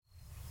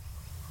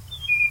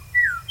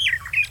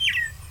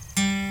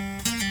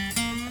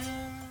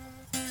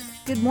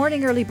Good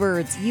morning, early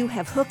birds. You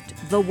have hooked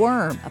The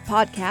Worm, a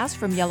podcast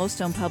from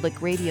Yellowstone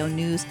Public Radio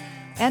News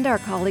and our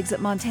colleagues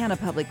at Montana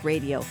Public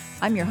Radio.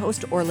 I'm your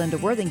host, Orlinda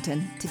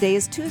Worthington. Today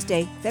is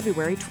Tuesday,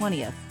 February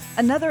 20th.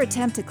 Another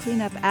attempt to clean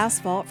up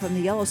asphalt from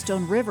the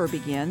Yellowstone River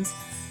begins.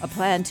 A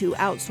plan to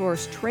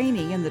outsource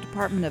training in the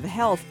Department of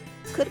Health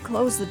could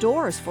close the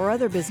doors for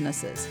other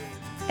businesses.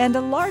 And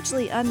a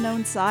largely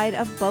unknown side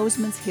of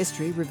Bozeman's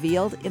history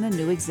revealed in a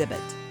new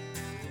exhibit.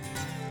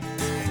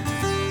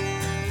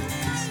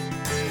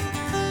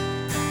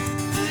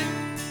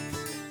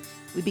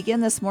 We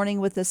begin this morning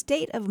with the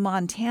state of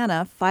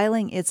Montana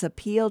filing its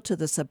appeal to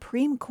the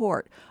Supreme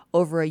Court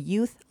over a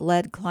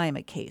youth-led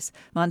climate case.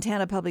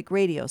 Montana Public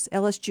Radio's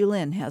Ellis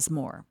Julin has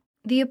more.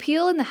 The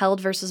appeal in the Held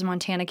v.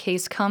 Montana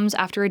case comes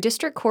after a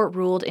district court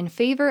ruled in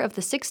favor of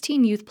the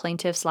 16 youth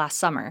plaintiffs last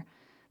summer.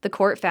 The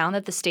court found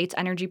that the state's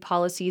energy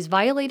policies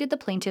violated the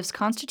plaintiffs'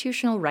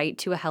 constitutional right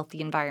to a healthy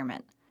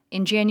environment.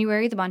 In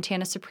January, the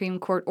Montana Supreme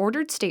Court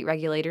ordered state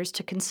regulators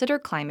to consider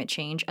climate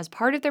change as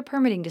part of their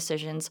permitting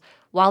decisions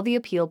while the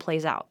appeal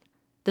plays out.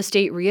 The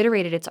state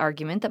reiterated its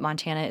argument that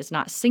Montana is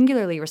not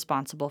singularly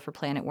responsible for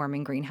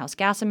planet-warming greenhouse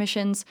gas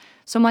emissions,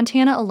 so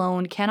Montana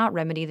alone cannot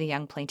remedy the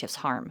young plaintiffs'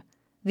 harm.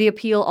 The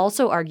appeal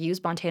also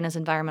argues Montana's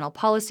Environmental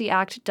Policy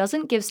Act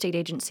doesn't give state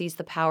agencies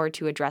the power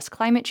to address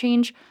climate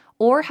change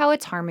or how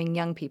it's harming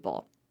young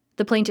people.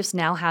 The plaintiffs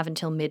now have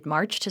until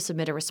mid-March to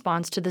submit a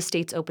response to the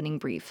state's opening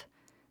brief.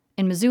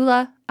 In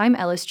Missoula, I'm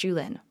Ellis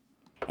Julin.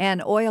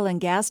 An oil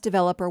and gas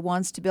developer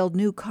wants to build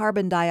new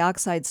carbon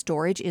dioxide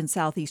storage in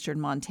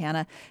southeastern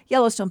Montana.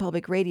 Yellowstone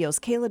Public Radio's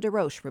Kayla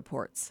DeRoche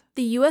reports.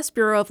 The U.S.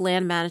 Bureau of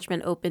Land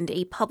Management opened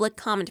a public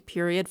comment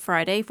period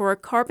Friday for a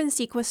carbon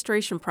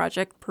sequestration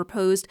project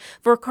proposed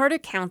for Carter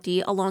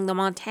County along the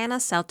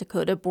Montana-South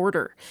Dakota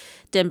border.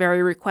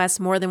 Denbury requests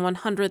more than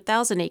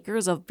 100,000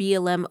 acres of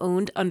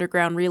BLM-owned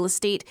underground real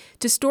estate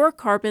to store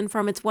carbon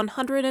from its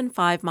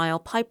 105-mile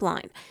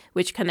pipeline,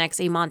 which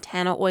connects a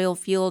Montana oil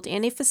field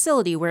and a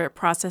facility where it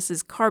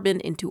processes carbon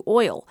into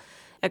oil.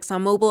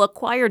 ExxonMobil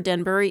acquired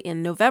Denbury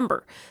in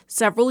November,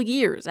 several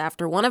years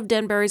after one of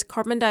Denbury's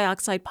carbon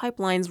dioxide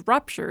pipelines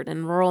ruptured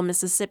in rural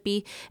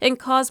Mississippi and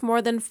caused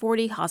more than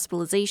 40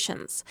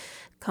 hospitalizations.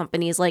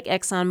 Companies like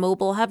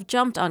ExxonMobil have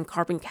jumped on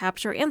carbon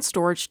capture and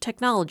storage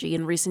technology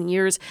in recent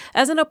years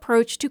as an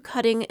approach to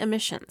cutting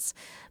emissions.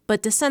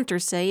 But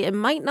dissenters say it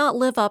might not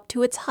live up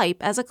to its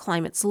hype as a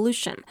climate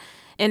solution.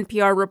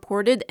 NPR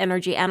reported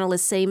energy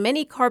analysts say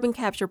many carbon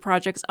capture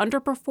projects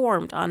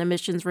underperformed on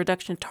emissions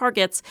reduction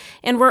targets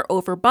and were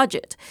over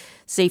budget.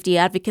 Safety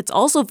advocates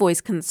also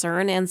voiced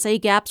concern and say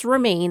gaps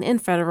remain in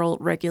federal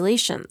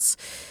regulations.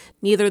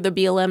 Neither the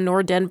BLM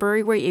nor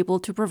Denbury were able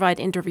to provide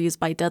interviews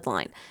by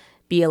deadline.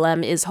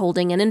 BLM is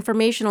holding an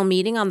informational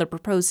meeting on the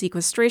proposed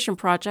sequestration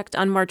project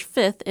on March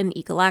 5th in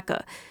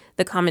Ekalaka.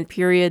 The comment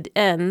period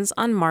ends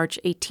on March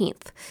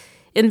 18th.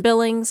 In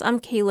Billings, I'm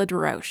Kayla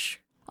DeRoche.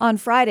 On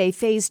Friday,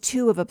 Phase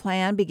 2 of a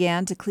plan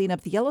began to clean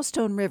up the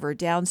Yellowstone River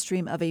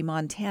downstream of a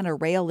Montana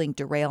rail link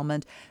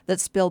derailment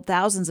that spilled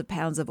thousands of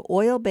pounds of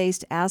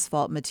oil-based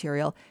asphalt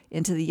material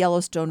into the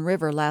Yellowstone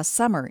River last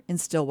summer in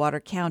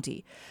Stillwater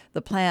County.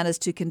 The plan is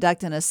to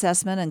conduct an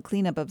assessment and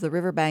cleanup of the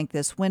riverbank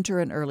this winter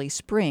and early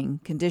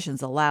spring,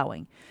 conditions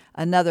allowing.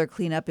 Another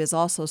cleanup is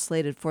also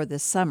slated for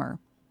this summer.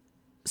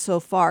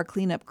 So far,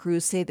 cleanup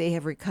crews say they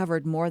have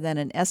recovered more than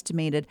an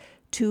estimated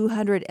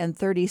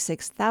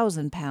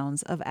 236,000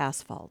 pounds of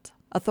asphalt.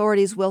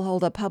 Authorities will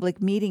hold a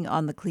public meeting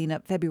on the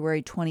cleanup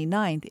February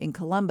 29th in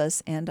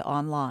Columbus and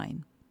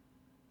online.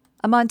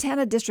 A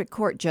Montana district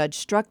court judge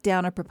struck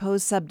down a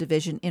proposed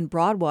subdivision in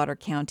Broadwater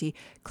County,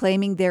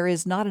 claiming there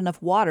is not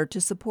enough water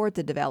to support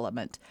the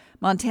development.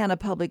 Montana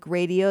Public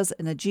Radio's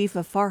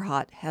Najifa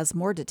Farhat has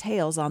more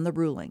details on the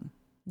ruling.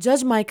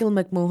 Judge Michael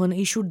McMahon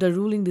issued the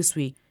ruling this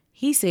week.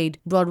 He said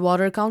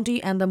Broadwater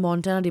County and the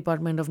Montana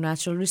Department of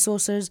Natural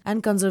Resources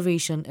and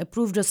Conservation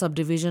approved a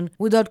subdivision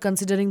without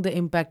considering the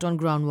impact on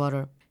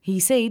groundwater. He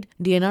said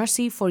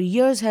DNRC for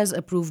years has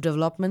approved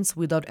developments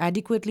without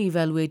adequately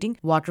evaluating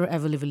water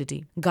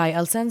availability. Guy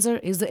Alcenzer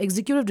is the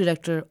executive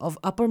director of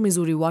Upper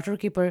Missouri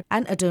Waterkeeper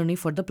and attorney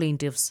for the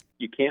plaintiffs.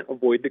 You can't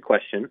avoid the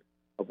question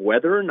of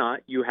whether or not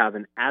you have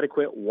an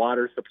adequate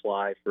water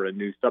supply for a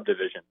new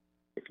subdivision.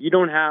 If you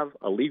don't have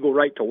a legal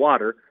right to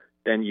water,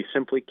 then you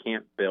simply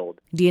can't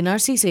build.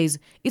 DNRC says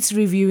it's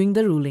reviewing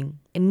the ruling.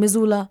 In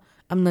Missoula,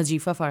 I'm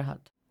Najifa Farhat.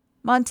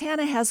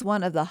 Montana has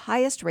one of the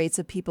highest rates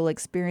of people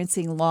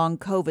experiencing long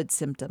COVID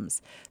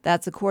symptoms.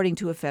 That's according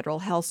to a federal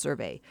health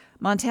survey.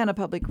 Montana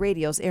Public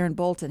Radio's Aaron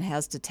Bolton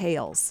has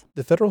details.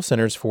 The Federal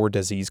Centers for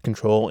Disease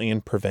Control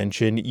and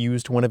Prevention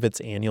used one of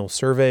its annual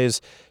surveys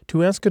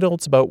to ask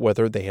adults about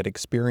whether they had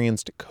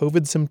experienced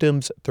COVID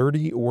symptoms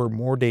 30 or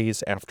more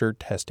days after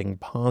testing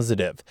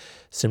positive.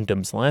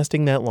 Symptoms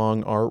lasting that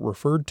long are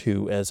referred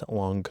to as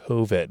long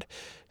COVID.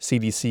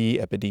 CDC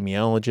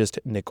epidemiologist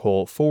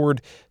Nicole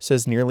Ford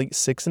says nearly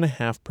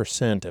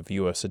 6.5% of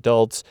U.S.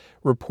 adults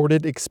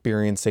reported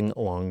experiencing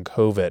long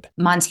COVID.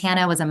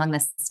 Montana was among the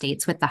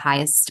states with the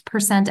highest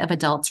percent of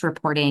adults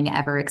reporting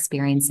ever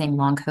experiencing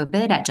long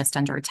COVID at just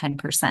under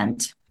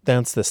 10%.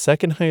 That's the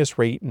second highest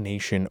rate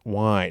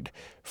nationwide.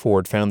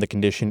 Ford found the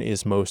condition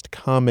is most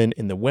common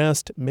in the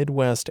West,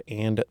 Midwest,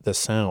 and the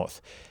South.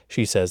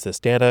 She says this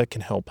data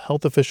can help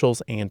health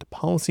officials and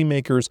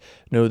policymakers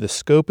know the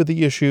scope of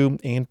the issue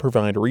and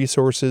provide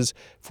resources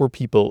for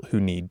people who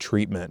need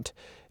treatment.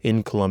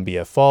 In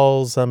Columbia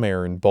Falls, I'm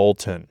Aaron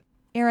Bolton.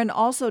 Aaron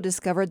also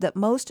discovered that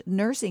most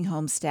nursing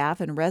home staff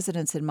and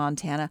residents in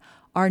Montana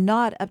are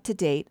not up to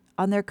date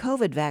on their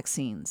COVID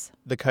vaccines.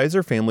 The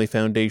Kaiser Family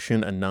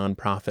Foundation, a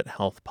nonprofit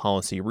health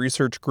policy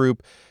research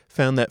group,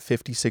 found that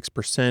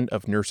 56%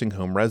 of nursing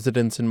home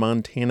residents in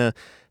Montana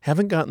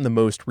haven't gotten the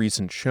most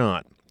recent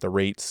shot. The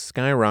rate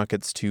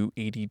skyrockets to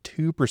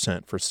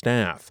 82% for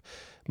staff.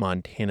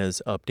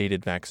 Montana's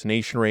updated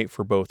vaccination rate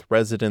for both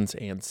residents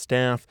and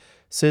staff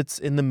sits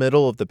in the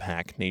middle of the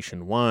pack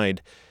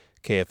nationwide.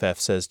 KFF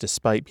says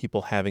despite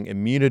people having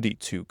immunity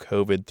to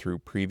COVID through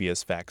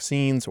previous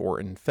vaccines or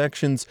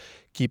infections,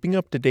 keeping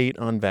up to date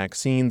on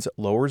vaccines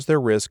lowers their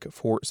risk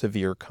for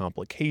severe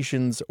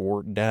complications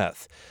or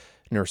death.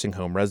 Nursing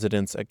home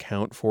residents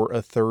account for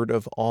a third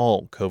of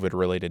all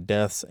COVID-related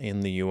deaths in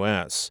the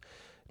U.S.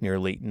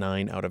 Nearly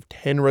 9 out of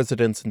 10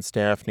 residents and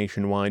staff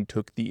nationwide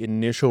took the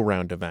initial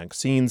round of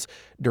vaccines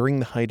during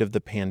the height of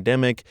the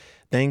pandemic,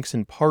 thanks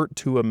in part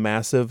to a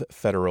massive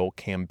federal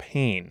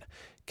campaign.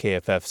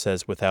 KFF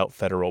says without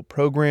federal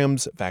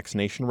programs,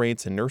 vaccination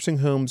rates in nursing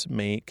homes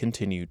may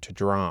continue to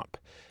drop.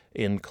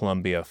 In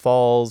Columbia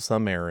Falls,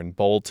 I'm Aaron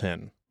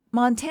Bolton.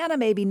 Montana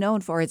may be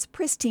known for its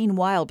pristine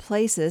wild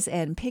places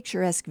and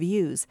picturesque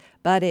views,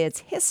 but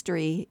its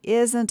history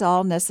isn't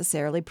all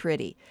necessarily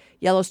pretty.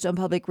 Yellowstone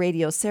Public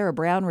Radio's Sarah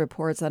Brown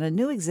reports on a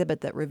new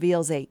exhibit that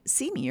reveals a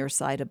seamier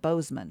side of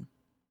Bozeman.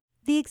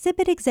 The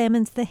exhibit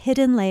examines the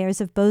hidden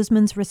layers of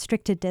Bozeman's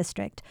restricted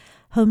district,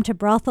 home to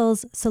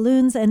brothels,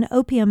 saloons, and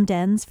opium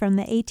dens from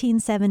the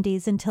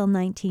 1870s until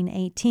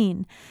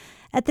 1918.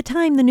 At the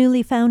time, the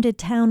newly founded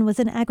town was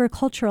an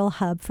agricultural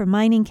hub for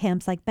mining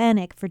camps like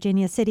Bannock,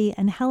 Virginia City,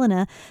 and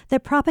Helena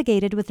that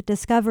propagated with the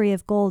discovery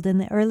of gold in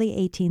the early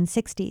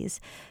 1860s.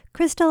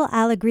 Crystal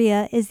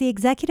Alegria is the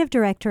executive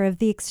director of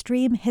the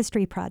Extreme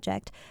History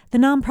Project, the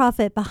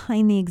nonprofit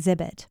behind the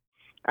exhibit.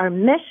 Our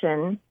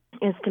mission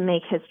is to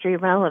make history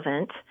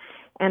relevant,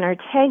 and our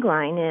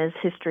tagline is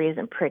 "History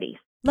isn't pretty."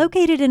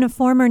 Located in a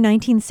former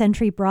 19th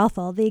century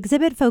brothel, the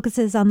exhibit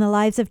focuses on the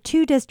lives of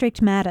two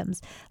district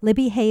madams,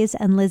 Libby Hayes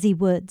and Lizzie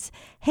Woods.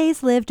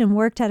 Hayes lived and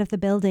worked out of the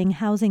building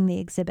housing the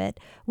exhibit,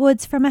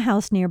 Woods from a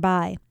house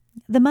nearby.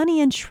 The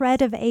money and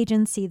shred of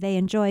agency they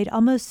enjoyed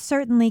almost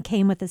certainly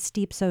came with a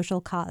steep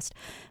social cost.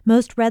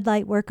 Most red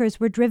light workers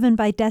were driven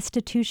by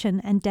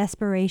destitution and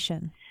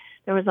desperation.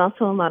 There was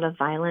also a lot of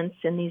violence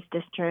in these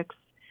districts,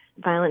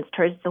 violence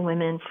towards the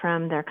women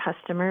from their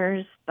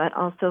customers, but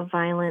also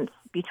violence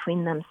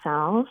between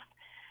themselves.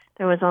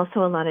 There was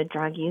also a lot of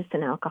drug use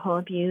and alcohol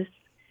abuse.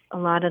 A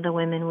lot of the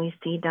women we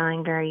see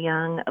dying very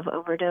young of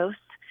overdose.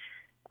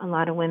 A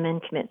lot of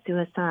women commit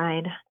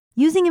suicide.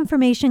 Using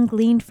information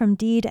gleaned from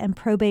deed and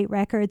probate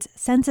records,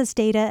 census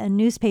data, and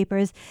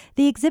newspapers,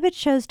 the exhibit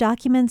shows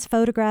documents,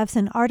 photographs,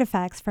 and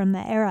artifacts from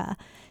the era.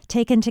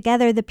 Taken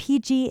together, the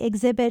PG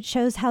exhibit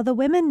shows how the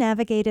women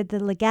navigated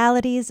the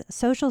legalities,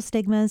 social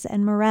stigmas,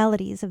 and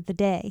moralities of the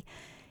day.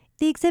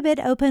 The exhibit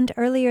opened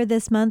earlier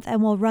this month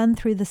and will run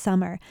through the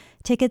summer.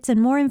 Tickets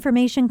and more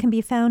information can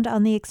be found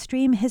on the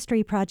Extreme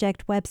History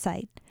Project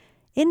website.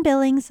 In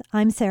Billings,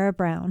 I'm Sarah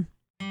Brown.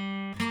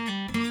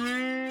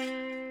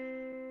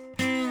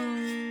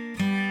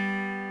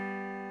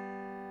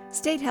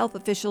 State health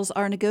officials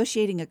are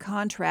negotiating a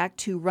contract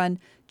to run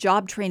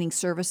job training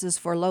services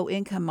for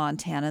low-income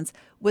Montanans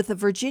with a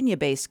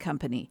Virginia-based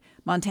company.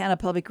 Montana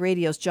Public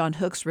Radio's John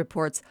Hooks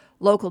reports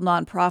local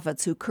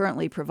nonprofits who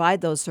currently provide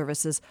those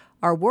services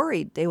are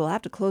worried they will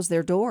have to close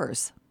their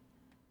doors.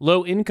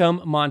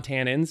 Low-income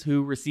Montanans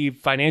who receive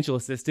financial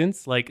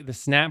assistance, like the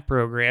SNAP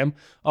program,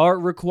 are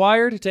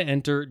required to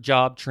enter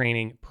job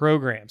training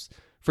programs.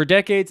 For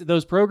decades,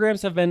 those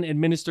programs have been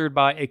administered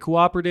by a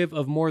cooperative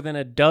of more than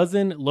a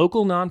dozen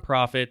local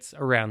nonprofits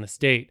around the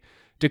state.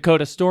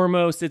 Dakota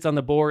Stormo sits on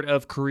the board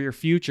of Career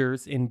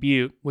Futures in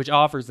Butte, which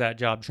offers that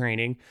job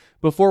training.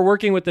 Before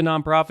working with the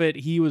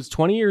nonprofit, he was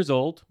 20 years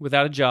old,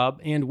 without a job,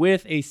 and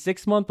with a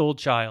 6-month-old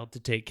child to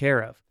take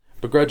care of.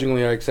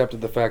 Begrudgingly, I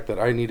accepted the fact that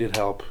I needed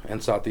help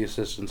and sought the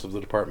assistance of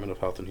the Department of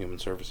Health and Human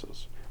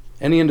Services.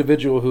 Any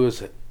individual who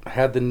has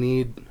had the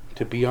need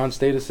to be on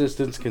state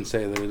assistance can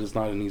say that it is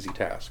not an easy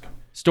task.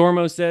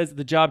 Stormo says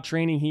the job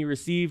training he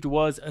received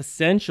was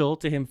essential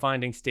to him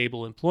finding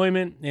stable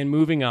employment and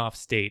moving off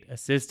state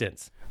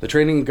assistance. The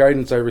training and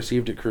guidance I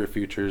received at Career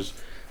Futures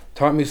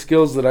taught me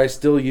skills that I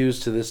still use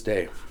to this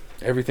day.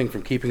 Everything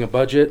from keeping a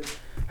budget,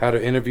 how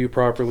to interview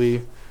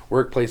properly,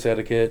 workplace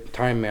etiquette,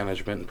 time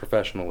management, and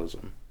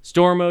professionalism.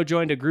 Stormo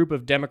joined a group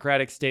of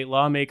Democratic state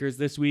lawmakers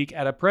this week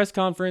at a press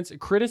conference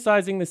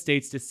criticizing the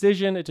state's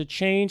decision to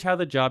change how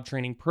the job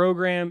training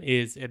program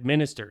is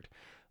administered.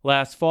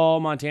 Last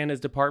fall, Montana's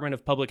Department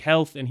of Public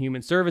Health and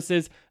Human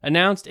Services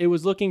announced it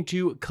was looking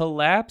to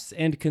collapse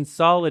and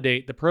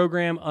consolidate the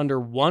program under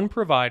one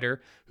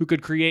provider who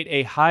could create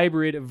a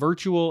hybrid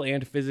virtual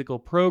and physical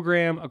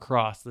program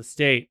across the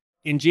state.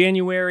 In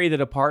January, the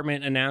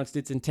department announced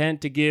its intent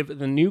to give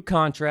the new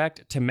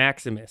contract to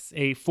Maximus,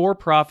 a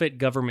for-profit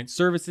government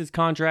services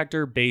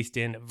contractor based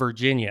in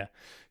Virginia.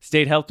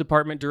 State Health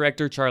Department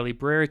Director Charlie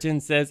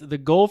Brereton says the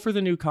goal for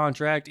the new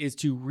contract is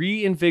to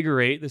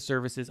reinvigorate the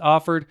services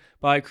offered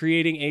by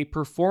creating a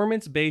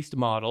performance-based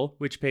model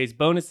which pays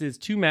bonuses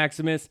to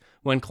Maximus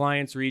when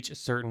clients reach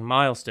certain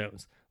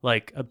milestones,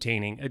 like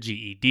obtaining a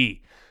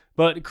GED.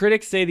 But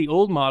critics say the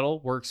old model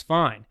works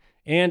fine.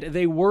 And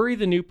they worry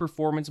the new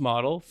performance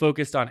model,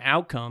 focused on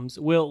outcomes,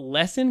 will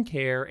lessen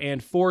care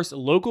and force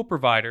local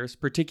providers,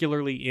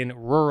 particularly in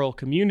rural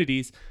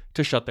communities,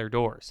 to shut their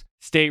doors.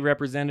 State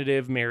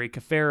Representative Mary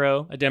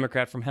Cafaro, a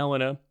Democrat from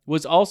Helena,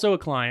 was also a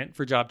client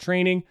for job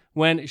training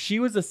when she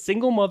was a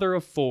single mother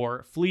of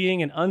 4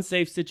 fleeing an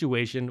unsafe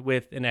situation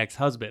with an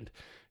ex-husband.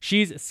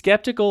 She's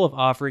skeptical of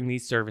offering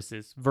these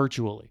services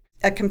virtually.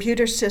 A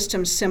computer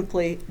system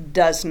simply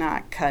does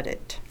not cut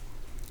it.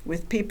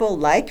 With people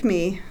like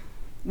me,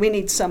 we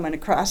need someone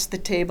across the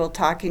table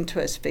talking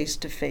to us face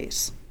to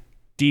face.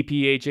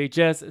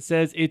 DPHHS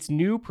says its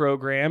new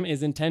program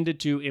is intended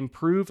to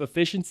improve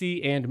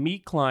efficiency and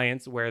meet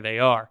clients where they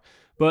are,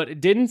 but it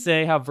didn't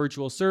say how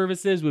virtual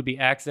services would be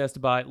accessed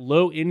by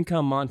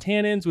low-income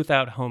Montanans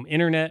without home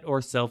internet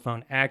or cell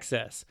phone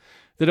access.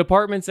 The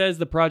department says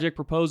the project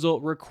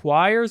proposal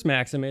requires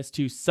Maximus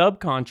to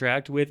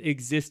subcontract with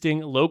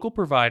existing local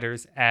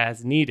providers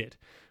as needed.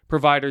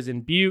 Providers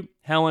in Butte,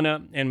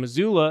 Helena, and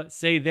Missoula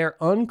say they're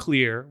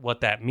unclear what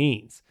that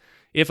means.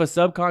 If a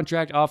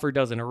subcontract offer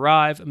doesn't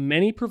arrive,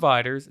 many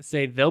providers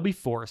say they'll be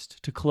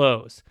forced to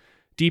close.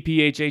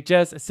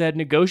 DPHHS said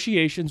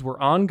negotiations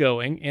were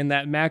ongoing and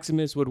that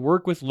Maximus would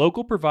work with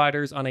local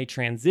providers on a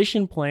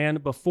transition plan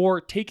before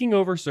taking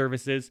over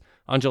services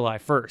on July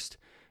 1st.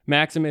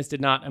 Maximus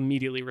did not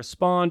immediately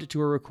respond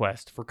to a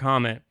request for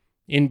comment.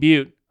 In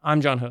Butte,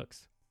 I'm John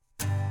Hooks.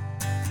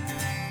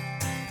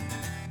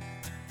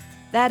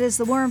 That is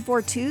The Worm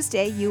for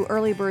Tuesday. You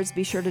early birds,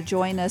 be sure to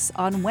join us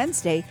on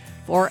Wednesday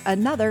for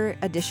another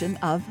edition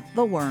of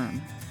The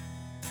Worm.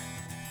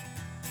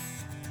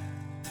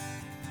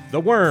 The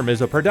Worm is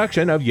a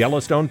production of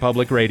Yellowstone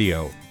Public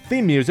Radio.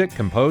 Theme music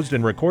composed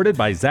and recorded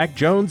by Zach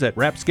Jones at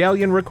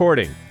Rapscallion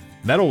Recording.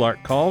 Metal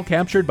art call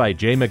captured by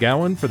Jay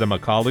McGowan for the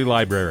Macaulay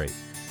Library.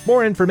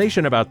 More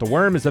information about The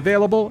Worm is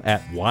available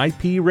at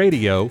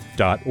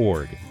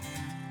ypradio.org.